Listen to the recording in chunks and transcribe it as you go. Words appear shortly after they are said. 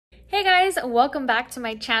Hey guys, welcome back to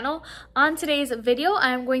my channel. On today's video,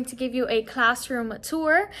 I'm going to give you a classroom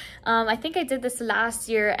tour. I think I did this last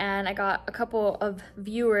year and I got a couple of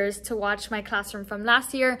viewers to watch my classroom from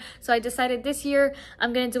last year. So I decided this year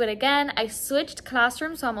I'm going to do it again. I switched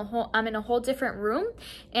classrooms, so I'm in a whole different room,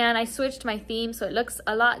 and I switched my theme so it looks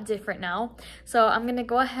a lot different now. So I'm going to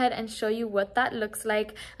go ahead and show you what that looks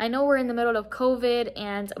like. I know we're in the middle of COVID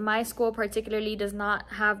and my school particularly does not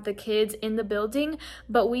have the kids in the building,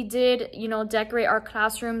 but we did, decorate our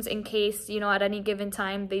classrooms in case, at any given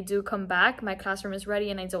time they do come back. My classroom is ready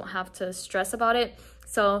and I don't have to stress about it.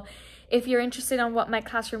 So if you're interested on what my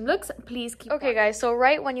classroom looks, please keep watching. Guys, so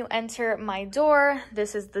right when you enter my door,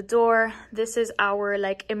 this is the door. This is our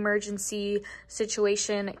emergency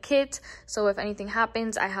situation kit. So if anything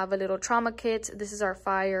happens, I have a little trauma kit. This is our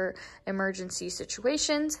fire emergency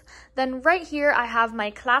situations. Then right here, I have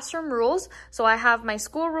my classroom rules. So I have my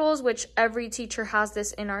school rules, which every teacher has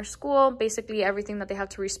this in our school, basically everything that they have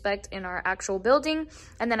to respect in our actual building.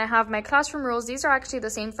 And then I have my classroom rules. These are actually the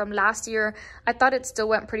same from last year. I thought it still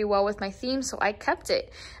went pretty well with my theme, so I kept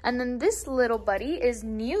it. And then this little buddy is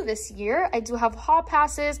new this year. I do have hall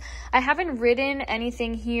passes. I haven't written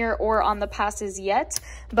anything here or on the passes yet,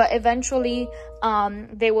 but eventually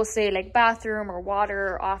they will say bathroom or water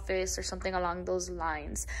or office or something along those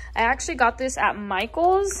lines. I actually got this at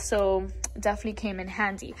Michael's, so definitely came in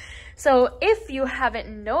handy. So if you haven't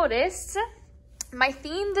noticed, my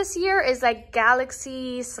theme this year is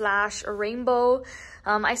galaxy / rainbow.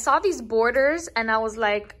 I saw these borders and I was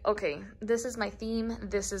like, okay, this is my theme.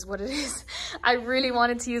 This is what it is. I really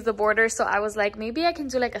wanted to use the borders, so I was like, maybe I can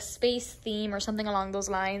do a space theme or something along those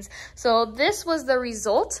lines. So this was the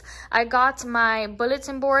result. I got my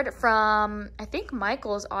bulletin board from, I think,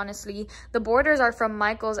 Michael's, honestly. The borders are from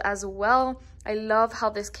Michael's as well. I love how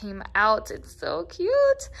this came out. It's so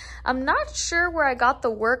cute. I'm not sure where I got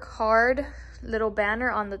the work hard little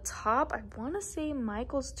banner on the top. I want to say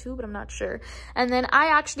Michael's too, but I'm not sure. And then I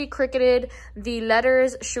actually cricketed the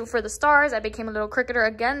letters shoot for the stars. I became a little cricketer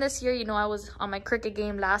again this year. I was on my cricket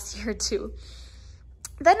game last year too.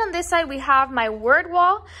 Then on this side we have my word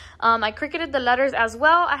wall. I cricketed the letters as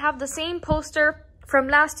well. I have the same poster from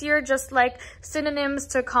last year, just synonyms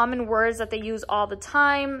to common words that they use all the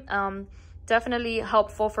time. Definitely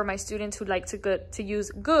helpful for my students who like to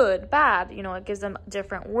use good, bad, it gives them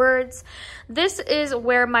different words. This is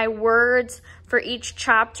where my words for each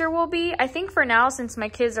chapter will be. I think for now, since my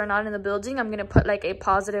kids are not in the building, I'm going to put a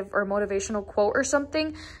positive or motivational quote or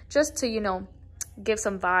something just to, give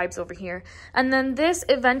some vibes over here. And then this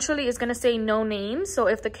eventually is going to say no names. So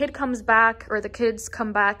if the kid comes back or the kids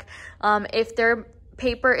come back, if their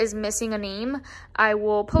paper is missing a name, I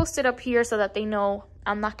will post it up here so that they know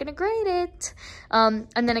I'm not gonna grade it. And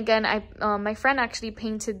then again, my friend actually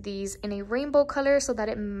painted these in a rainbow color so that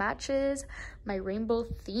it matches my rainbow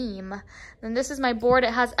theme. And this is my board. It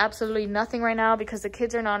has absolutely nothing right now because the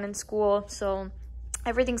kids are not in school, so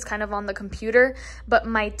everything's kind of on the computer. But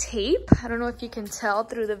my tape, I don't know if you can tell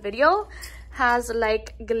through the video, has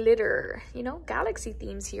glitter, galaxy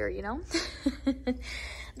themes here,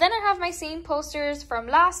 Then I have my same posters from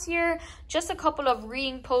last year, just a couple of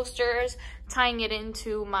reading posters, tying it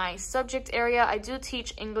into my subject area. I do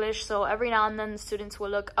teach English, so every now and then the students will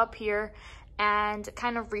look up here and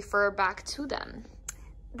kind of refer back to them.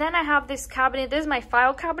 Then I have this cabinet. This is my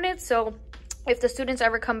file cabinet, so if the students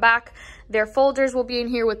ever come back, their folders will be in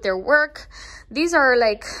here with their work. These are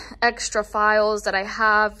extra files that I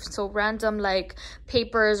have, so random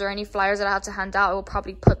papers or any flyers that I have to hand out, I will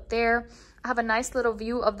probably put there. I have a nice little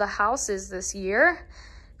view of the houses this year.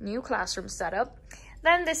 New classroom setup.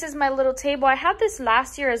 Then this is my little table. I had this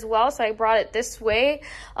last year as well, so I brought it this way.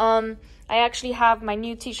 I actually have my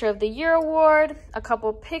new Teacher of the Year award, a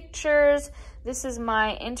couple pictures. This is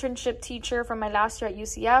my internship teacher from my last year at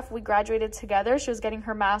UCF. We graduated together. She was getting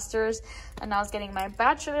her master's and I was getting my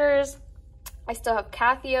bachelor's. I still have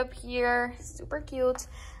Kathy up here, super cute.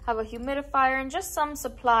 I have a humidifier and just some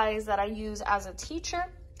supplies that I use as a teacher.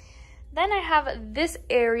 Then I have this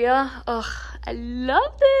area. Ugh, I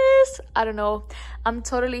love this. I don't know. I'm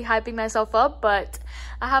totally hyping myself up, but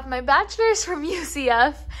I have my bachelor's from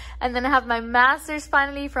UCF, and then I have my master's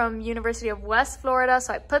finally from University of West Florida.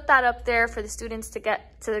 So I put that up there for the students to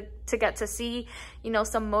get to see,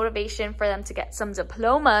 some motivation for them to get some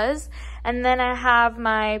diplomas. And then I have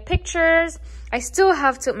my pictures. I still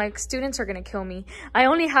have to, my students are gonna kill me. I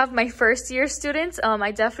only have my first year students.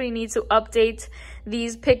 I definitely need to update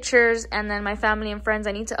these pictures, and then my family and friends,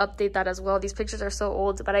 I need to update that as well. These pictures are so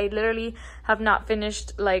old, but I literally have not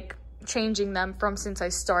finished changing them from since I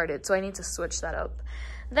started, so I need to switch that up.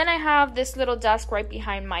 Then I have this little desk right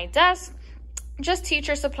behind my desk. just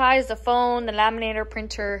teacher supplies, the phone, the laminator,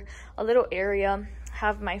 printer, a little area.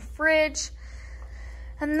 Have my fridge.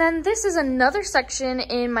 And then this is another section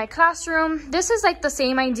in my classroom. This is like the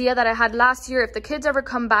same idea that I had last year. If the kids ever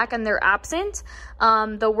come back and they're absent,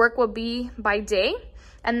 the work will be by day.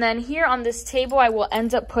 And then here on this table, I will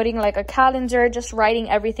end up putting like a calendar, just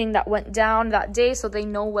writing everything that went down that day so they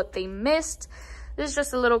know what they missed. This is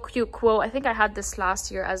just a little cute quote. I think I had this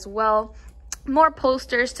last year as well. More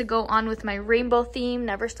posters to go on with my rainbow theme,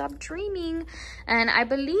 never stop dreaming. And I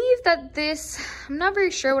believe that this, I'm not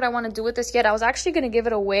very sure what I want to do with this yet. I was actually going to give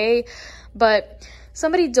it away, but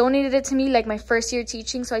somebody donated it to me like my first year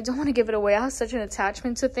teaching, so I don't want to give it away. I have such an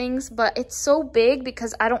attachment to things, but it's so big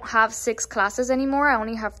because I don't have 6 classes anymore. I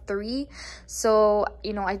only have 3, so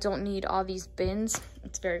you know, I don't need all these bins.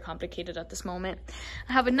 It's very complicated at this moment.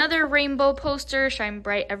 I have another rainbow poster, shine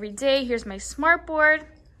bright every day. Here's my smart board.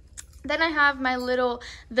 Then I have my little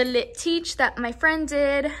The Lit Teach that my friend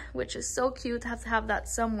did, which is so cute. I have to have that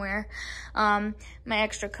somewhere. My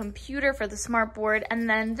extra computer for the smart board. And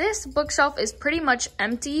then this bookshelf is pretty much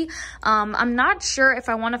empty. I'm not sure if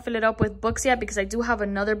I want to fill it up with books yet because I do have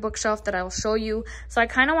another bookshelf that I'll show you. So I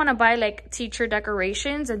kind of want to buy like teacher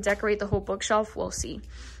decorations and decorate the whole bookshelf. We'll see.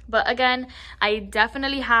 But again, I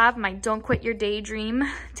definitely have my Don't Quit Your Daydream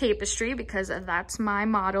tapestry because that's my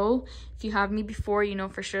motto. If you have me before, you know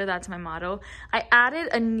for sure that's my motto. I added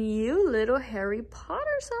a new little Harry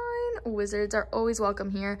Potter sign. Wizards are always welcome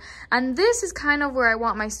here. And this is kind of where I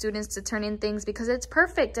want my students to turn in things because it's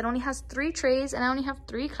perfect. It only has 3 trays and I only have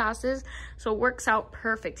 3 classes. So it works out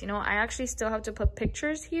perfect. You know, I actually still have to put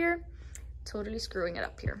pictures here. Totally screwing it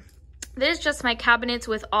up here. This is just my cabinets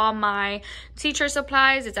with all my teacher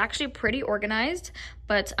supplies. It's actually pretty organized,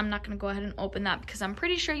 but I'm not going to go ahead and open that because I'm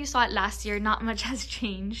pretty sure you saw it last year. Not much has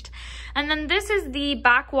changed. And then this is the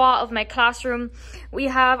back wall of my classroom. We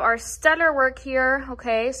have our stellar work here.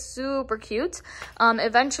 Okay, super cute.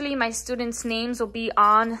 Eventually, my students' names will be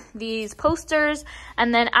on these posters.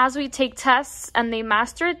 And then as we take tests and they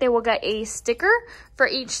master it, they will get a sticker for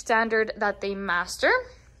each standard that they master.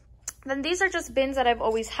 Then these are just bins that I've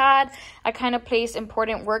always had. I kind of place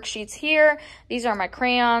important worksheets here. These are my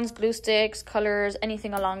crayons, glue sticks, colors,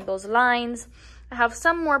 anything along those lines. I have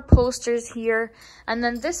some more posters here. And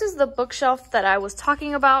then this is the bookshelf that I was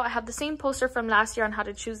talking about. I have the same poster from last year on how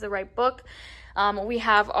to choose the right book. We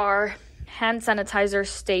have our hand sanitizer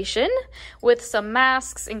station with some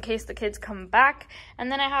masks in case the kids come back.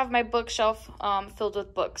 And then I have my bookshelf filled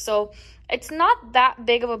with books. So it's not that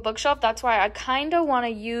big of a bookshelf. That's why I kind of want to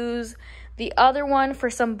use the other one for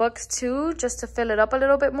some books too, just to fill it up a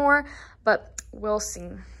little bit more, but we'll see.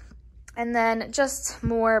 And then just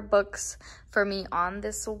more books for me on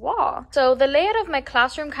this wall. So the layout of my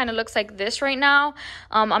classroom kind of looks like this right now.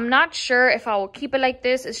 I'm not sure if I will keep it like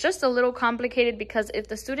this. It's just a little complicated because if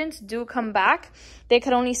the students do come back, they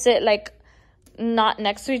could only sit like not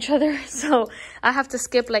next to each other, so I have to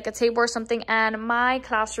skip like a table or something, and my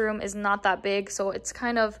classroom is not that big, so it's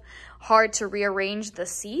kind of hard to rearrange the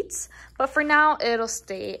seats. But for now it'll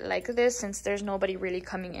stay like this since there's nobody really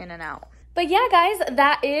coming in and out. But yeah guys,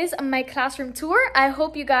 that is my classroom tour. I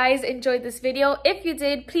hope you guys enjoyed this video. If you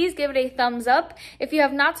did, please give it a thumbs up. If you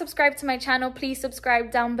have not subscribed to my channel, please subscribe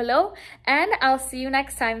down below, and I'll see you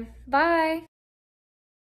next time. Bye.